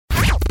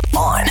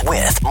On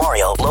with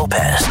Mario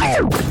Lopez.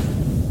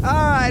 All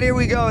right, here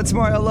we go. It's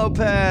Mario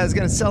Lopez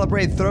going to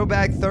celebrate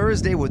Throwback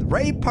Thursday with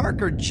Ray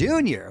Parker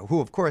Jr., who,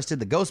 of course, did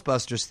the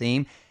Ghostbusters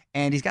theme.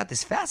 And he's got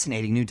this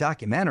fascinating new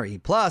documentary.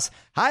 Plus,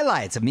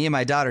 highlights of me and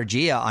my daughter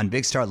Gia on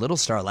Big Star, Little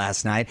Star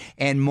last night.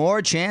 And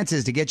more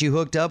chances to get you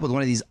hooked up with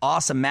one of these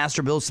awesome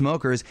Masterbuilt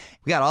smokers.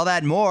 We got all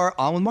that and more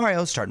on with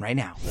Mario starting right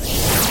now.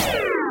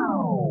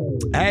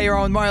 Hey, you're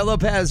on with Mario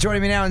Lopez.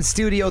 Joining me now in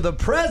studio, the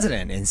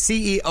president and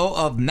CEO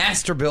of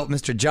Masterbuilt,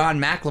 Mr. John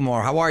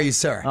McLemore. How are you,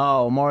 sir?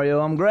 Oh,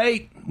 Mario, I'm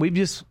great. We've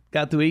just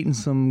got through eating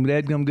some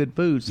dadgum good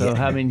food. So,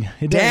 Yeah. I mean...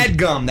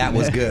 Dadgum, that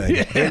was good.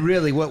 Yeah. It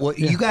really,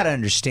 you got to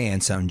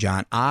understand something,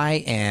 John.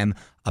 I am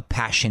a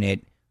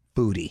passionate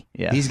foodie.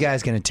 Yeah. These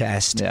guys going to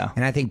test. Yeah.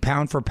 And I think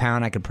pound for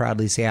pound, I could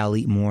proudly say I'll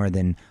eat more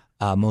than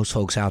most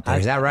folks out there.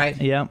 Is that right?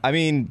 Yeah. I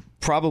mean,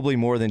 probably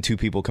more than two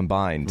people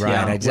combined.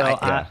 Right.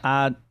 Yeah.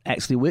 I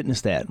actually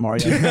witnessed that,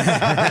 Mario.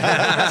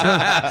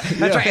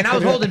 That's right. And I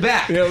was holding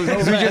back. Yeah, we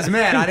just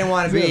met. I didn't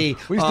want to be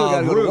We still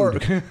got to go to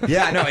work.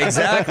 Yeah, no,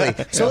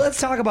 exactly. So let's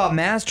talk about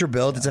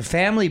Masterbuilt. It's a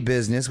family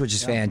business, which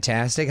is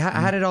fantastic.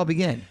 How did it all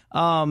begin?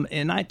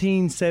 In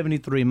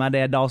 1973, my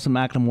dad, Dawson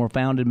McLemore,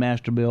 founded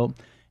Masterbuilt.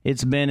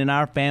 It's been in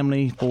our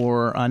family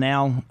for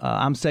now.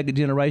 I'm second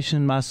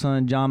generation. My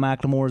son, John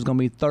McLemore, is going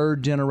to be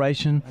third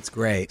generation. That's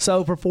great.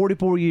 So for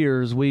 44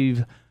 years,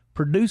 we've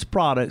produced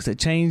products that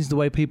change the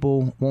way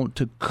people want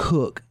to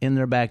cook in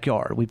their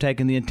backyard. We've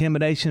taken the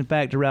intimidation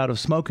factor out of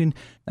smoking.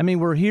 I mean,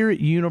 we're here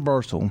at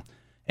Universal,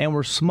 and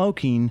we're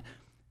smoking,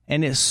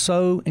 and it's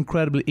so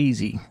incredibly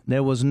easy.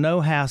 There was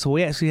no hassle.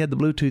 We actually had the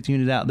Bluetooth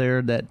unit out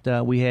there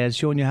that we had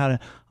showing you how to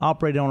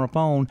operate it on our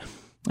phone.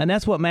 And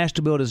that's what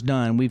Masterbuilt has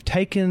done. We've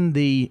taken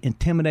the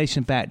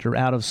intimidation factor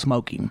out of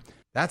smoking.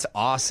 That's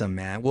awesome,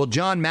 man. Well,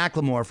 John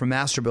McLemore from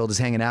Masterbuilt is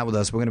hanging out with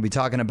us. We're going to be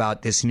talking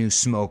about this new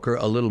smoker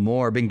a little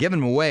more. Been giving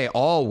them away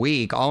all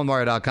week.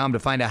 AllInMario.com to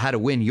find out how to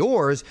win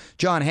yours.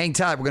 John, hang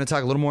tight. We're going to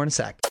talk a little more in a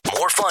sec.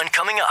 More fun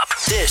coming up.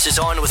 This is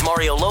On with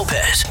Mario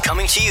Lopez,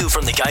 coming to you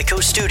from the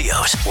Geico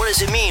Studios. What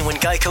does it mean when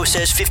Geico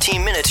says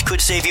 15 minutes could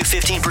save you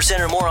 15%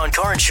 or more on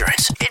car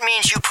insurance? It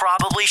means you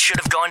probably should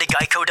have gone to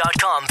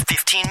geico.com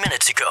 15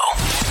 minutes ago.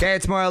 Okay,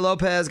 it's Mario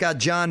Lopez. Got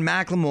John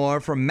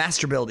McLemore from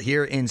Masterbuilt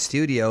here in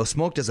studio.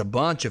 Smoked us a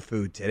bunch of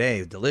food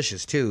today.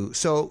 Delicious, too.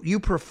 So you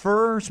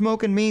prefer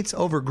smoking meats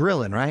over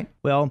grilling, right?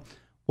 Well,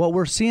 what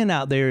we're seeing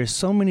out there is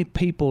so many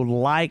people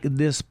like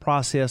this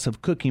process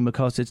of cooking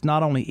because it's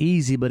not only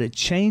easy, but it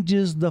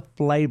changes the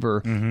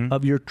flavor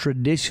of your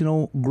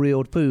traditional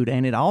grilled food.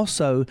 And it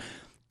also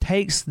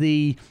takes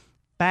the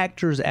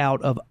factors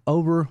out of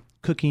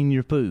overcooking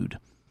your food.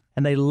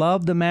 And they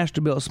love the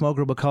Masterbuilt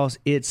smoker because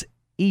it's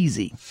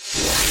easy.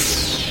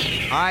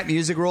 All right,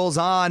 music rolls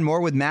on.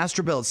 More with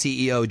Masterbuilt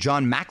CEO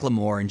John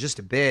McLemore in just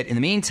a bit. In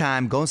the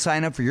meantime, go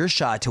sign up for your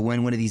shot to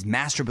win one of these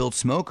Masterbuilt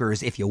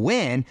smokers. If you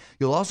win,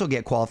 you'll also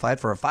get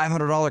qualified for a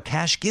 $500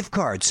 cash gift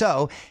card.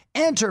 So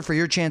enter for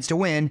your chance to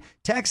win.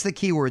 Text the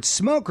keyword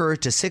smoker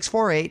to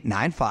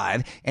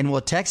 64895, and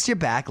we'll text you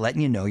back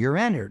letting you know you're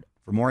entered.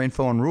 For more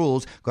info and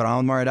rules, go to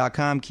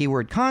onwithmario.com,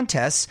 keyword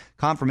contests.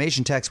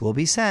 Confirmation text will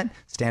be sent.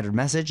 Standard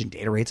message and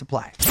data rates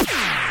apply.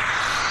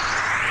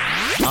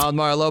 I'm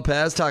Mario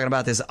Lopez talking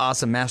about this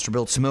awesome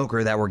Masterbuilt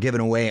smoker that we're giving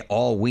away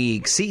all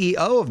week.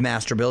 CEO of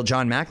Masterbuilt,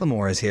 John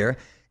McLemore, is here.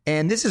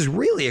 And this is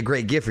really a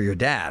great gift for your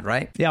dad,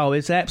 right? Yeah,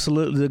 it's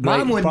absolutely the great.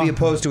 Mom wouldn't be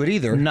opposed to it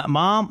either. No,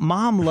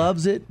 Mom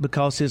loves it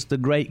because it's the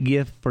great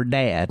gift for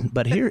Dad.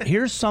 But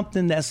here's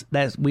something that's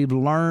we've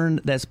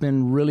learned that's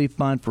been really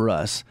fun for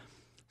us.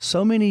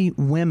 So many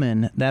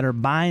women that are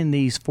buying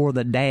these for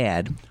the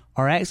dad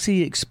are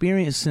actually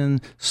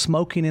experiencing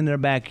smoking in their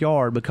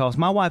backyard because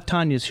my wife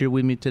Tanya's here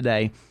with me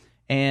today.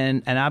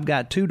 And I've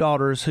got two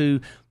daughters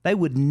who they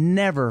would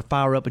never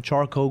fire up a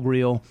charcoal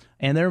grill,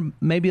 and they're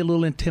maybe a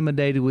little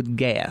intimidated with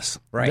gas.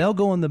 Right. They'll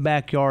go in the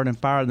backyard and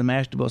fire the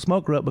Masterbuilt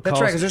smoker up because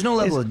That's right, because there's no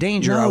level of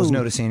danger I was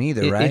noticing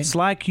either, right? It's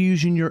like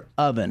using your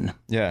oven.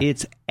 Yeah.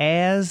 It's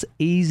as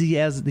easy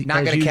as the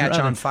Not going to catch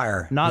on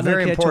fire. Not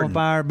going to catch on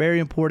fire. Very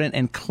important.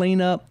 And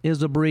cleanup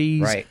is a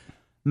breeze. Right.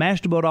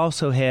 Masterbuilt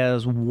also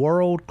has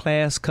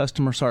world-class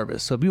customer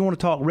service. So if you want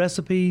to talk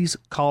recipes,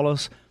 call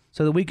us,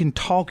 so that we can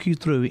talk you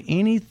through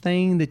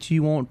anything that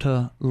you want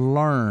to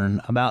learn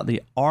about the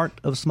art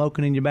of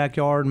smoking in your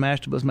backyard.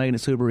 Masterbuilt's making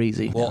it super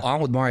easy. Well,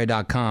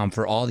 onwithmario.com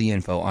for all the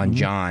info on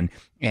John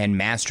and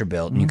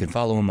Masterbuilt. And you can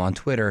follow him on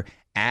Twitter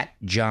at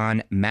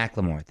John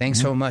McLemore.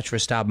 Thanks so much for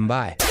stopping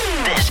by.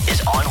 This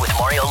is On with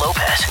Mario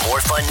Lopez.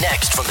 More fun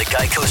next from the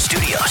Geico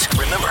Studios.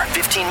 Remember,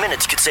 15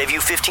 minutes could save you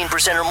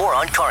 15% or more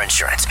on car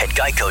insurance at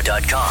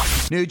geico.com.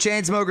 New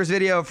Chainsmokers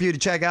video for you to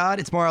check out.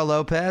 It's Mario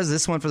Lopez.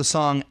 This one for the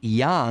song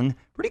Young.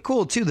 Pretty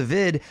cool, too. The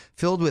vid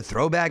filled with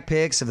throwback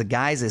pics of the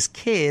guys as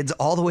kids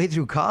all the way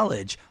through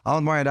college.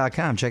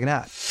 AllInMario.com. Check it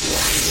out.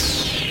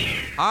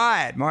 All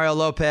right, Mario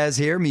Lopez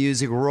here.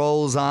 Music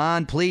rolls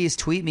on. Please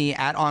tweet me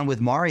at On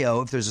With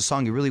Mario if there's a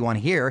song you really want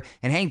to hear.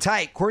 And hang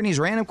tight. Courtney's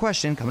random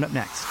question coming up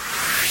next.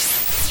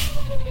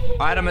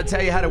 All right, I'm going to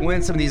tell you how to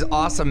win some of these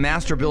awesome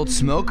Master-Built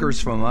smokers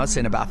from us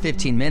in about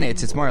 15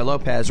 minutes. It's Mario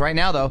Lopez. Right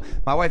now, though,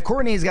 my wife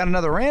Courtney's got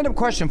another random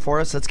question for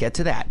us. Let's get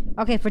to that.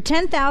 Okay, for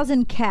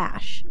 $10,000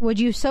 cash, would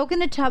you soak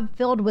in a tub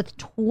filled with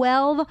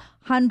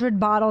 1,200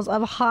 bottles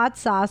of hot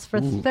sauce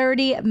for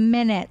 30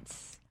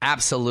 minutes?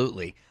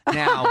 Absolutely.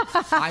 Now,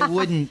 I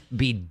wouldn't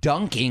be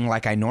dunking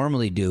like I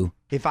normally do.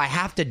 If I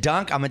have to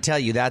dunk, I'm going to tell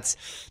you then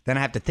I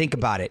have to think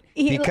about it.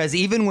 Because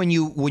even when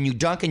you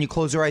dunk and you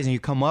close your eyes and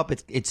you come up,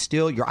 it's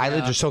still, your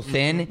eyelids are so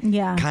thin.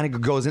 Yeah. Kind of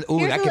goes in.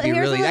 Ooh, that could be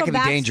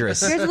dangerous.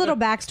 Here's a little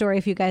backstory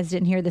if you guys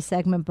didn't hear the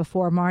segment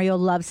before. Mario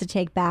loves to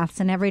take baths,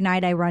 and every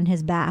night I run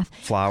his bath.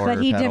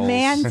 But he pedals.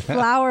 demands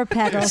flower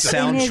petals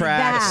in his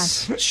bath.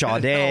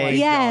 Soundtracks, Sade.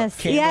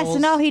 Yes.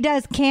 No, he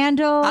does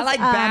candles. I like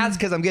baths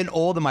because I'm getting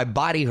old and my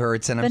body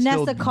hurts and I'm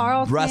Vanessa still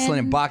Carlton. wrestling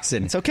and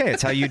boxing. It's okay.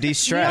 It's how you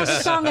de-stress. You know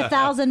the song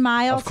 1,000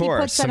 Miles? Of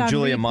course. Some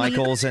Julia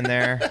Michaels in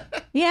there.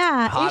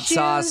 Yeah. Hot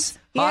sauce.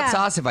 Hot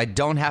sauce if I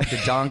don't have to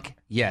dunk.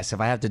 Yes, if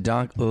I have to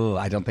dunk,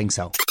 I don't think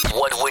so.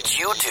 What would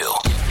you do?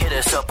 Hit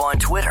us up on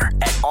Twitter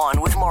at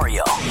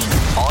OnWithMario.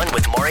 On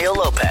with Mario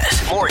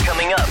Lopez. More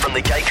coming up from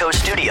the Geico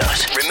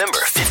Studios. Remember,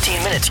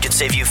 15 minutes could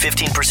save you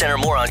 15% or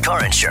more on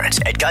car insurance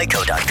at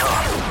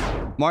Geico.com.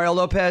 Mario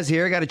Lopez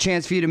here. Got a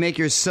chance for you to make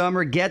your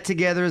summer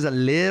get-togethers a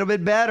little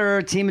bit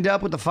better. Teamed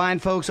up with the fine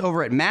folks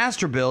over at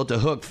Masterbuilt to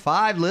hook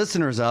 5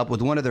 listeners up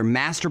with one of their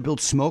Masterbuilt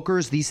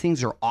smokers. These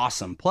things are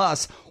awesome.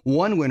 Plus,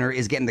 one winner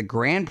is getting the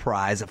grand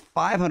prize, a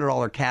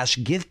 $500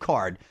 cash gift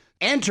card.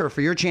 Enter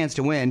for your chance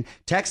to win.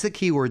 Text the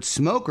keyword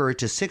smoker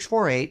to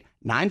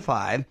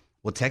 64895.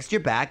 We'll text you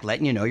back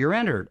letting you know you're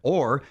entered.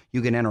 Or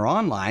you can enter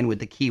online with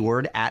the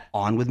keyword at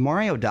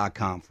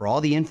onwithmario.com. For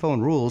all the info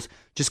and rules,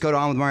 just go to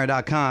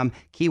onwithmario.com,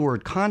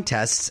 keyword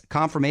contests,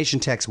 confirmation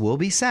text will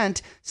be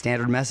sent,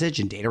 standard message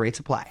and data rates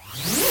apply.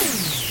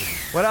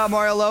 What up,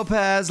 Mario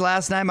Lopez?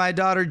 Last night, my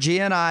daughter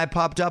Gia and I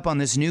popped up on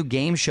this new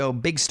game show,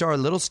 Big Star,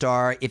 Little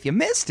Star. If you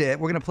missed it,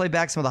 we're going to play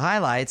back some of the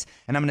highlights,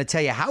 and I'm going to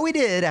tell you how we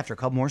did after a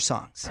couple more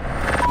songs.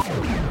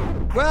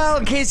 Well,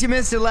 in case you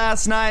missed it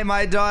last night,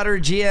 my daughter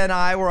Gia and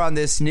I were on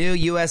this new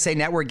USA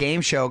Network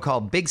game show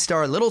called Big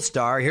Star, Little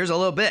Star. Here's a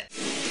little bit.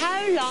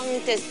 How long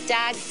does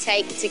Dad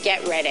take to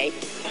get ready?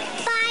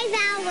 5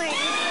 hours.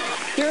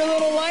 You're a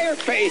little liar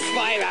face,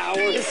 5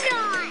 hours.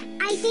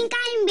 I think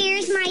I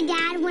embarrassed my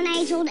dad when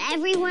I told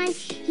everyone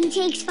he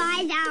takes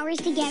 5 hours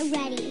to get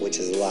ready. Which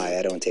is a lie.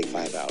 I don't take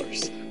 5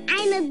 hours.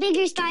 I'm a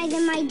bigger star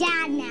than my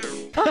dad now.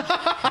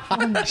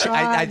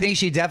 I think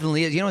she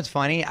definitely is. You know what's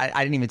funny?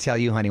 I didn't even tell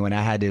you, honey, when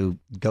I had to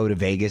go to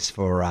Vegas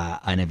for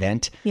an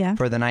event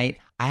for the night,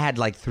 I had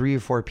like 3 or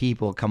 4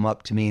 people come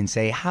up to me and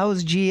say,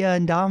 how's Gia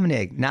and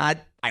Dominic? Not,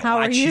 how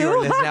are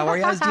you?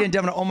 How's Gia and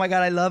Dominic? Oh my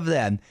God, I love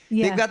them.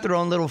 Yeah. They've got their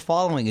own little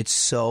following. It's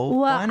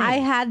so funny. I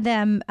had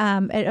them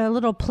at a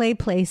little play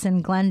place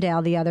in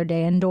Glendale the other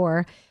day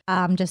indoor,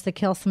 just to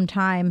kill some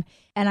time.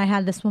 And I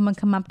had this woman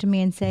come up to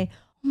me and say,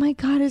 oh my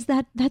God,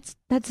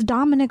 that's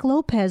Dominic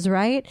Lopez,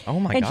 right? Oh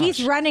my And gosh.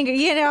 he's running,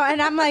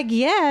 and I'm like,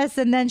 yes.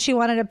 And then she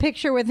wanted a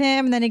picture with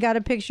him, and then he got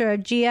a picture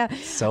of Gia.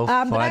 So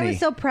funny. But I was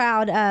so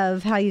proud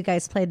of how you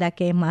guys played that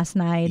game last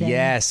night.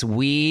 Yes,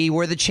 we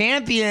were the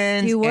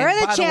champions. You were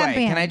the by champion.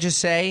 The way, can I just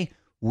say,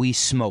 we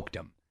smoked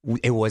them.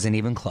 It wasn't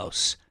even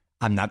close.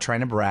 I'm not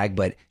trying to brag,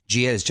 but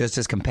Gia is just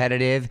as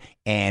competitive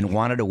and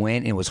wanted to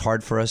win. And it was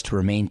hard for us to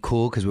remain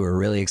cool because we were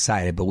really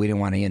excited, but we didn't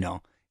want to, in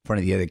front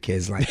of the other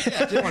kids. Like,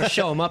 I didn't want to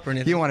show them up or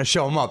anything. You want to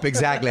show them up.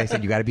 Exactly. I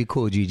said, you got to be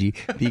cool, Gigi.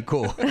 Be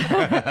cool.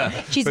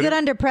 She's good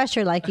under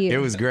pressure like you. It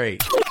was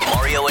great.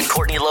 Mario and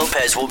Courtney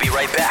Lopez will be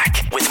right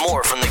back with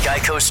more from the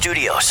Geico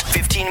Studios.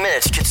 15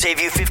 minutes could save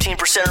you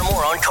 15% or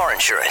more on car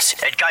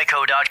insurance at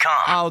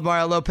Geico.com. With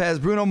Mario Lopez,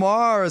 Bruno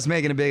Mars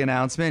making a big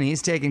announcement.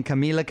 He's taking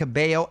Camila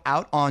Cabello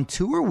out on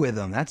tour with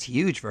him. That's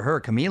huge for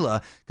her.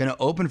 Camila going to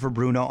open for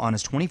Bruno on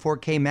his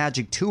 24K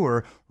Magic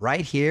Tour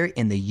right here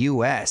in the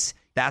U.S.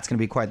 That's going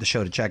to be quite the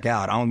show to check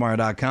out.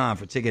 OnWithMario.com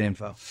for ticket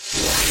info.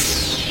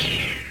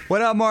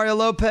 What up, Mario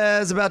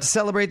Lopez? About to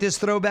celebrate this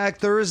Throwback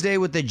Thursday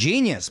with the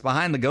genius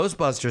behind the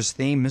Ghostbusters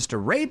theme,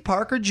 Mr. Ray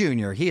Parker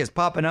Jr. He is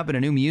popping up in a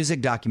new music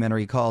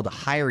documentary called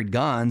Hired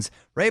Guns.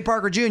 Ray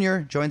Parker Jr.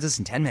 joins us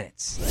in 10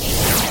 minutes.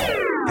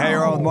 Hey,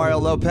 you're on with Mario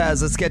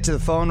Lopez. Let's get to the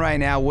phone right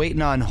now.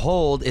 Waiting on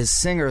hold is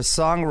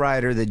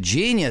singer-songwriter, the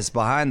genius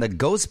behind the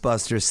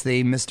Ghostbusters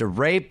theme, Mr.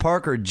 Ray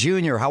Parker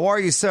Jr. How are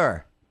you,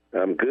 sir?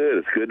 I'm good.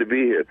 It's good to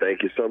be here.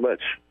 Thank you so much.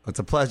 It's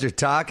a pleasure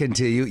talking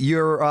to you.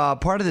 You're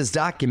part of this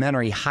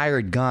documentary,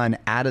 Hired Gun,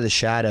 Out of the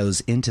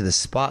Shadows into the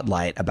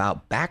Spotlight,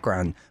 about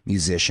background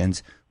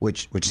musicians,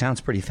 which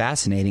sounds pretty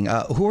fascinating.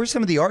 Who are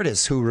some of the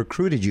artists who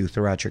recruited you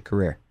throughout your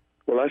career?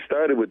 Well, I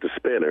started with the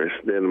Spinners,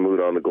 then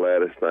moved on to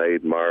Gladys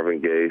Knight,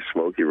 Marvin Gaye,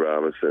 Smokey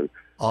Robinson,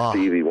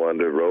 Stevie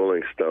Wonder,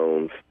 Rolling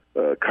Stones,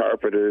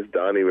 Carpenters,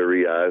 Donnie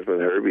Marie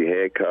Eisman, Herbie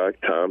Hancock,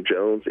 Tom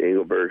Jones,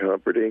 Engelbert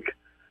Humperdinck,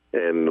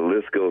 and the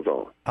list goes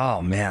on.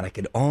 Oh man, I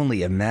could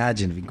only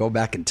imagine if you go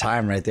back in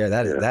time right there.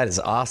 That is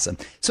awesome.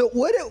 So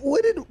what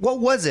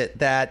was it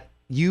that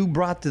you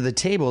brought to the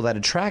table that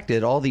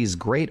attracted all these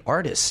great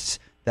artists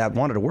that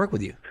wanted to work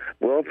with you?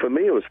 Well, for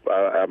me, it was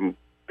I'm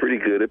pretty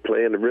good at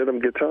playing the rhythm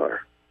guitar.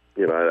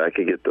 You know, I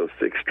could get those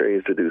 6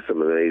 strings to do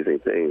some amazing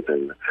things,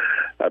 and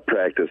I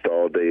practiced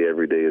all day,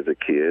 every day as a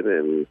kid,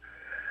 and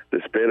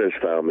the Spinners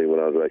found me when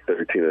I was like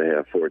 13 and a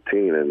half,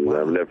 14, and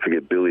I'll never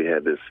forget Billy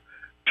had this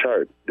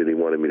chart that he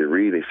wanted me to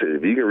read. He said,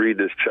 if you can read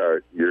this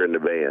chart, you're in the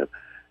band.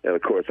 And,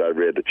 of course, I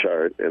read the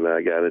chart, and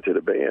I got into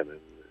the band. And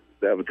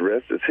that was the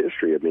rest is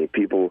history. I mean,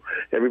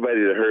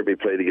 everybody that heard me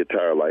play the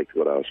guitar liked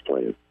what I was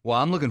playing. Well,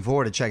 I'm looking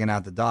forward to checking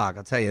out the doc.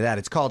 I'll tell you that.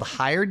 It's called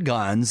Hired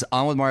Guns.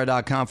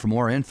 OnWithMario.com for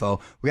more info.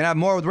 We're going to have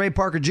more with Ray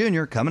Parker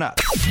Jr. coming up.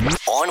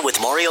 On with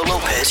Mario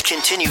Lopez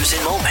continues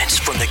in moments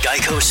from the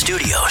Geico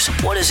Studios.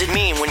 What does it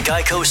mean when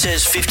Geico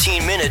says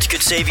 15 minutes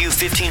could save you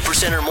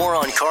 15% or more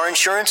on car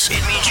insurance?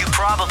 It means you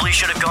probably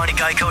should have gone to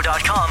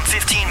Geico.com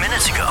 15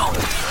 minutes ago.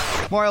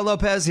 Mario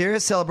Lopez here,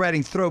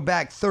 celebrating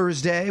Throwback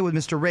Thursday with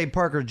Mr. Ray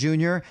Parker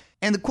Jr.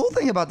 And the cool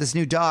thing about this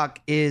new doc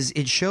is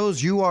it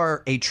shows you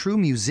are a true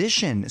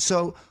musician.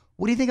 So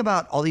what do you think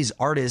about all these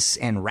artists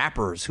and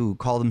rappers who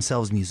call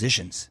themselves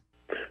musicians?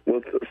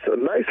 Well, so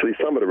nicely,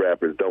 some of the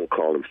rappers don't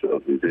call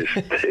themselves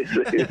musicians. They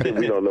say,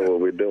 we don't know what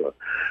we're doing.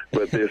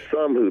 But there's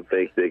some who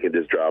think they can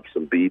just drop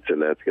some beats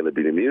and that's going to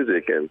be the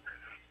music. And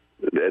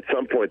at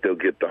some point, they'll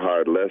get the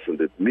hard lesson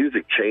that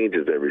music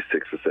changes every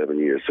 6 or 7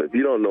 years. So if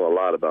you don't know a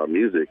lot about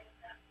music,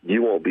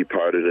 you won't be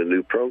part of the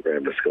new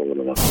program that's going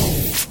on.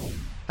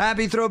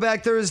 Happy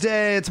Throwback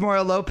Thursday. It's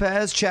Mario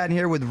Lopez chatting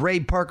here with Ray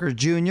Parker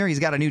Jr. He's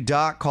got a new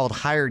doc called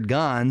Hired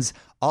Guns,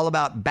 all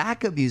about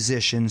backup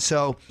musicians.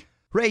 So,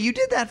 Ray, you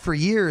did that for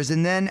years,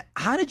 and then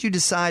how did you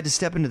decide to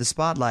step into the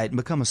spotlight and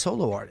become a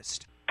solo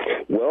artist?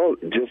 Well,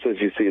 just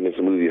as you see in this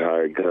movie,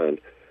 Hired Gun,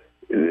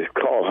 it's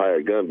called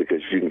Hired Gun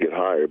because you can get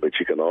hired, but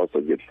you can also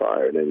get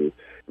fired. And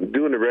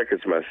doing the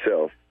records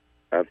myself,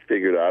 I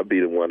figured I'd be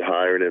the one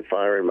hiring and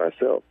firing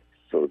myself.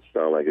 So it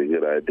sounded like a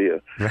good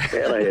idea.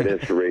 And I had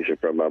inspiration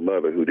from my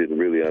mother, who didn't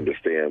really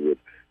understand what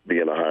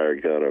being a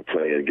hired gun or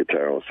playing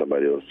guitar on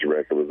somebody else's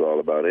record was all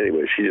about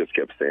anyway. She just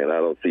kept saying, I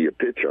don't see your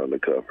picture on the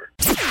cover.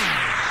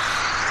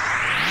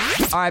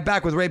 All right,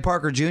 back with Ray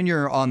Parker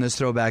Jr. on this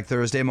Throwback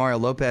Thursday. Mario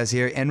Lopez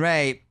here. And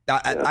Ray,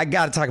 I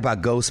got to talk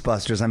about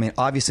Ghostbusters. I mean,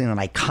 obviously an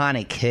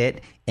iconic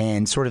hit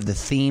and sort of the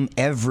theme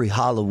every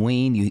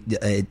Halloween.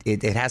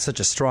 It has such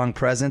a strong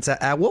presence.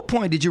 At what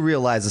point did you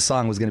realize the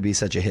song was going to be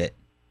such a hit?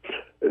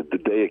 The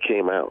day it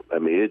came out. I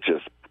mean, it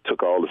just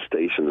took all the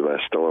stations by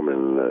storm,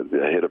 and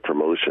I hit a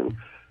promotion.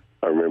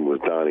 I remember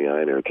with Donnie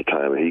Einer at the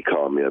time, and he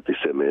called me up. He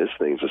said, man, this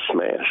thing's a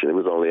smash. And it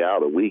was only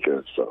out a week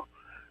or so.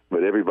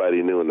 But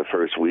everybody knew in the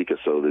first week or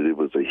so that it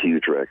was a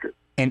huge record.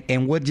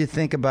 And what did you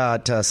think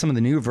about some of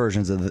the new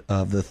versions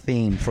of the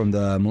theme from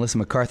the Melissa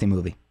McCarthy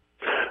movie?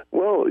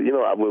 Well, you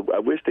know, I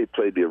wish they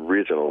played the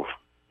original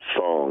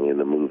song in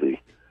the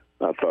movie.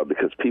 I thought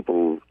because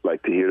people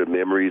like to hear the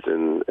memories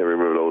and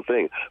remember the whole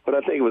thing. But I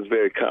think it was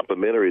very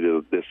complimentary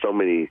to there's so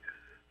many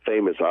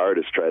famous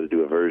artists try to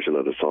do a version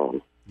of the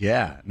song.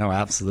 Yeah, no,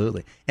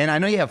 absolutely. And I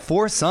know you have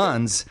 4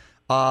 sons.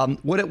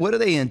 What are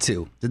they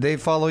into? Did they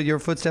follow your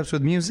footsteps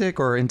with music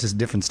or into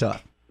different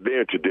stuff?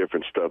 They're into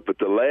different stuff, but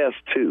the last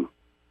 2,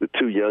 the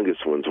 2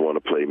 youngest ones want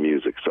to play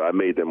music. So I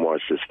made them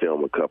watch this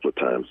film a couple of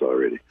times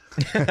already.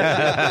 They're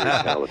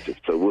very talented,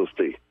 so we'll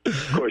see.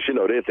 Of course, you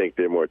know, they think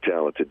they're more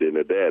talented than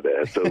their dad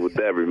is, so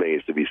that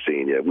remains to be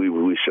seen yet.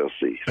 We shall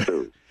see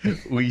soon.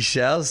 We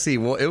shall see.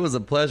 Well, it was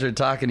a pleasure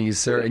talking to you,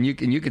 sir. And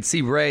you could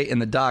see Ray in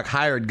the doc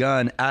Hired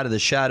Gun out of the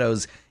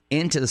shadows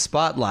into the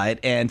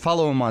spotlight, and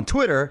follow him on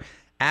Twitter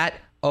at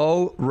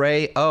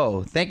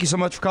 @ORayO. Thank you so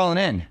much for calling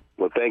in.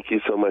 Well, thank you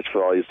so much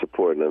for all your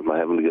support, and I'm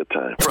having a good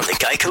time. From the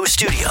Geico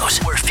Studios,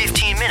 where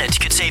 15 minutes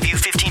could save you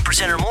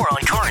 15% or more on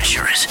car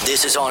insurance.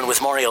 This is On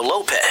with Mario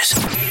Lopez.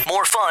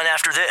 More fun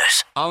after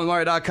this.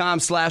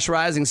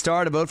 OnWithMario.com/Rising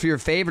Star to vote for your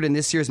favorite in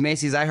this year's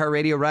Macy's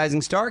iHeartRadio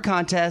Rising Star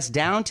Contest,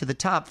 down to the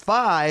top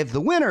 5.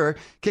 The winner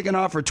kicking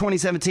off for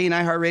 2017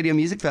 iHeartRadio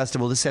Music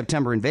Festival this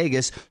September in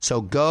Vegas.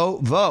 So go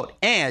vote.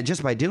 And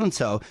just by doing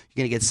so, you're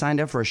going to get signed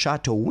up for a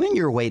shot to win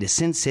your way to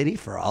Sin City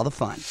for all the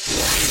fun.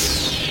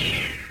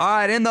 All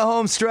right, in the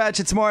home stretch,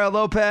 it's Mario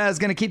Lopez.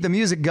 Going to keep the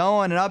music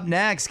going. And up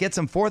next, get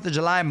some 4th of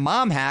July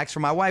mom hacks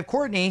from my wife,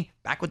 Courtney.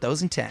 Back with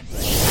those in 10.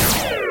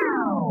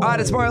 All right,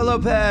 it's Mario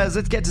Lopez.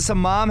 Let's get to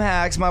some mom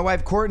hacks. My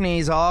wife,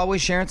 Courtney's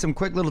always sharing some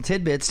quick little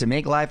tidbits to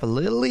make life a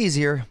little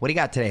easier. What do you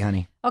got today,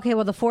 honey? Okay,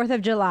 well, the 4th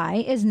of July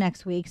is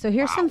next week. So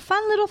here's some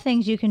fun little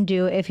things you can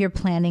do if you're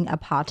planning a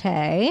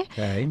pate.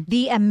 Okay.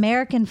 The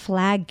American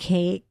flag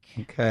cake.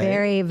 Okay.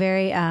 Very,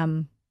 very...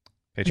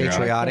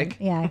 Patriotic.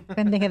 Yeah, I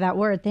couldn't think of that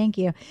word. Thank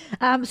you.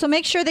 So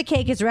make sure the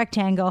cake is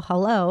rectangle.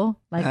 Hello,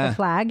 like the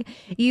flag.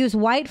 Use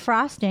white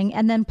frosting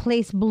and then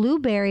place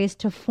blueberries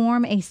to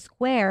form a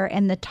square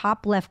in the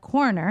top left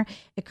corner.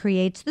 It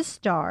creates the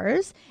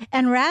stars,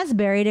 and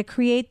raspberry to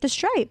create the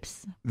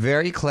stripes.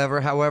 Very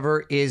clever.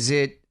 However, is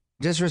it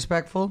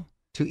disrespectful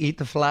to eat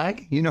the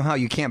flag? You know how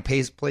you can't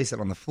place it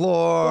on the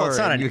floor. Well, it's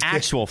not an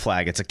actual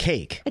flag. It's a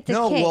cake. It's a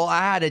cake. Well,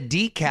 I had a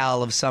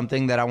decal of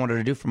something that I wanted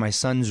to do for my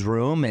son's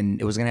room, and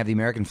it was going to have the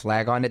American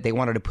flag on it. They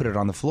wanted to put it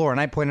on the floor,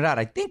 and I pointed out,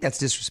 I think that's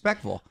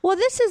disrespectful. Well,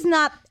 this is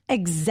not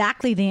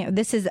exactly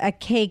this is a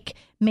cake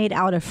made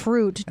out of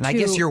fruit. And I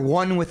guess you're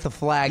one with the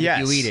flag if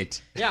you eat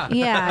it.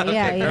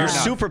 Yeah. You're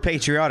super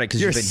patriotic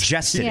because you've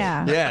ingested it.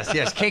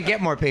 Yes. Can't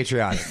get more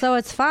patriotic. So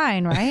it's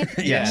fine, right?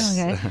 Yes.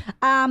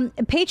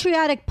 Okay.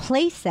 Patriotic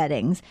place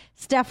settings.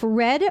 Stuff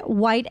red,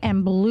 white,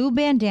 and blue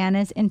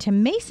bandanas into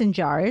mason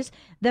jars.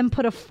 Then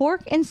put a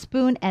fork and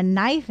spoon and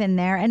knife in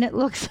there, and it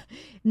looks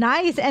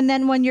nice. And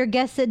then when your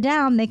guests sit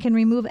down, they can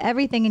remove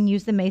everything and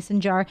use the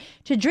mason jar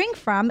to drink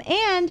from.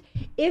 And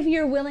if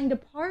you're willing to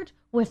part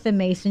with the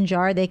mason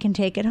jar, they can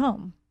take it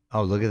home.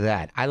 Oh, look at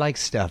that. I like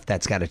stuff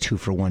that's got a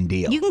 2-for-1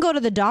 deal. You can go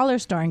to the dollar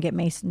store and get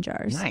mason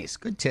jars. Nice.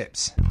 Good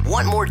tips.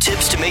 Want more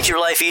tips to make your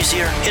life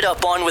easier? Hit up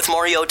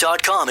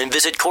onwithmario.com and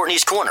visit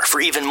Courtney's Corner for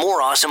even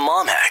more awesome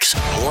mom hacks.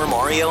 More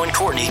Mario and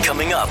Courtney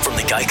coming up from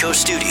the Geico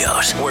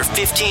Studios, where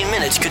 15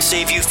 minutes could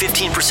save you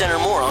 15% or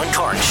more on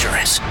car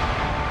insurance.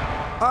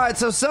 All right,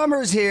 so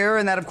summer's here,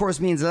 and that, of course,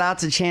 means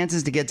lots of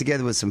chances to get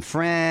together with some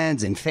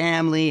friends and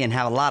family and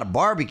have a lot of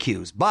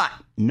barbecues. But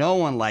no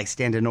one likes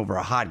standing over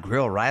a hot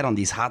grill, right, on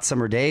these hot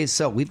summer days.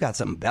 So we've got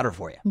something better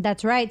for you.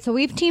 That's right. So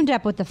we've teamed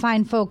up with the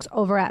fine folks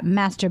over at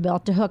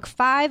Masterbuilt to hook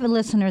 5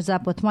 listeners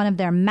up with one of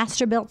their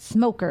Masterbuilt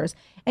smokers.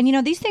 And, you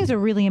know, these things are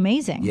really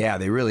amazing. Yeah,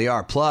 they really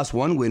are. Plus,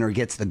 one winner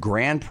gets the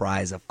grand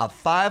prize of a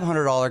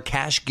 $500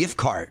 cash gift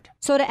card.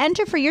 So to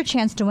enter for your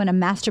chance to win a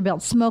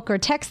Masterbuilt smoker,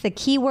 text the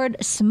keyword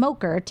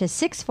smoker to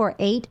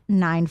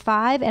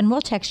 64895, and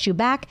we'll text you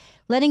back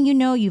letting you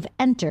know you've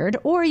entered,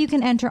 or you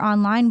can enter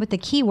online with the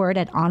keyword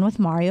at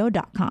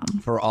onwithmario.com.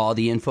 For all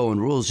the info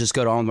and rules, just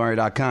go to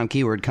onwithmario.com,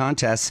 keyword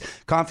contests.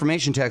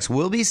 Confirmation text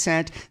will be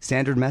sent.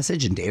 Standard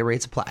message and data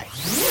rates apply.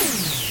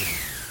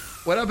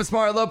 What up, it's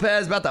Mario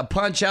Lopez, about to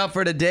punch out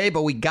for today,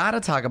 but we got to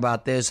talk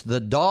about this. The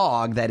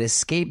dog that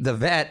escaped the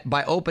vet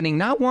by opening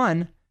not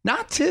 1,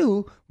 not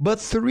 2, but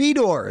 3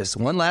 doors.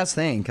 One last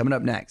thing coming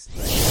up next.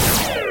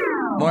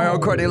 Mario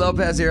Courtney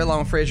Lopez here along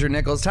with Fraser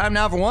Nichols. Time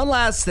now for one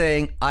last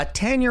thing. A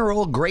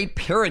 10-year-old Great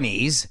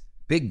Pyrenees,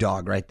 big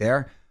dog right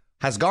there,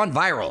 has gone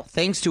viral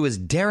thanks to his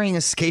daring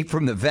escape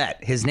from the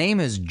vet. His name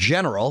is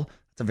General.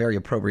 That's a very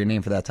appropriate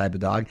name for that type of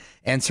dog.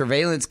 And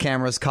surveillance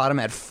cameras caught him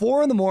at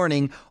 4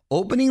 a.m.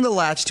 opening the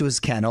latch to his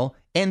kennel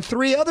and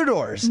 3 other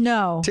doors.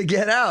 No. To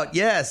get out.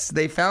 Yes,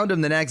 they found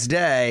him the next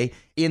day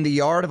in the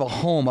yard of a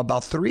home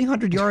about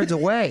 300 yards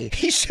away.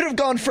 He should have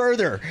gone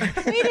further.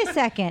 Wait a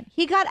second.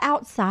 He got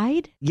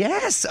outside?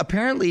 Yes,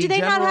 apparently. Do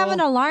they not have an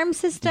alarm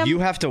system? You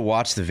have to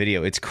watch the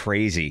video. It's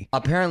crazy.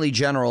 Apparently,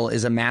 General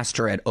is a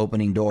master at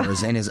opening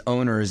doors, and his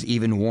owners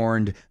even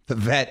warned the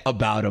vet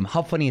about him.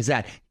 How funny is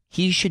that?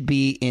 He should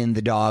be in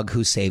The Dog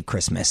Who Saved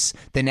Christmas.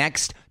 The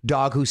next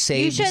Dog Who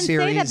Saved series. You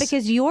shouldn't say that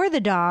because you're the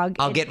dog.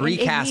 I'll get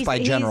recast by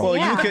General. Well,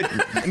 you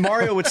could.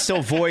 Mario would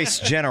still voice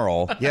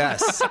General.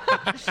 Yes.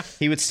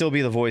 He would still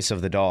be the voice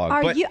of the dog.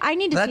 I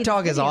need to see that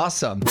dog is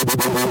awesome.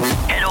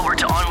 Head over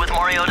to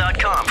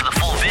onwithmario.com for the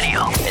full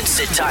video and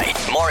sit tight.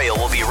 Mario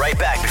will be right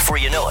back before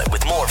you know it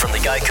with more from the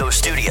Geico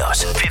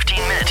Studios.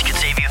 15 minutes could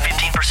save you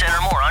 15%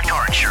 or more on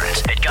car insurance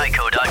at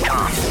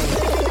geico.com.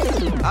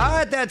 All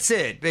right, that's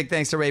it. Big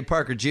thanks to Ray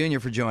Parker Jr.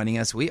 for joining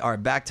us. We are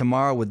back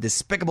tomorrow with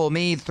Despicable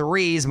Me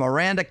 3's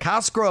Miranda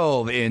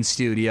Cosgrove in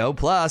studio,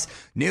 plus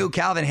new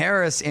Calvin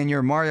Harris in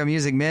your Mario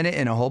Music Minute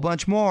and a whole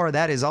bunch more.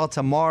 That is all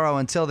tomorrow.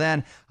 Until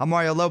then, I'm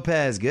Mario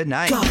Lopez. Good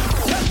night.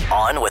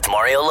 On with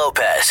Mario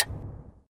Lopez.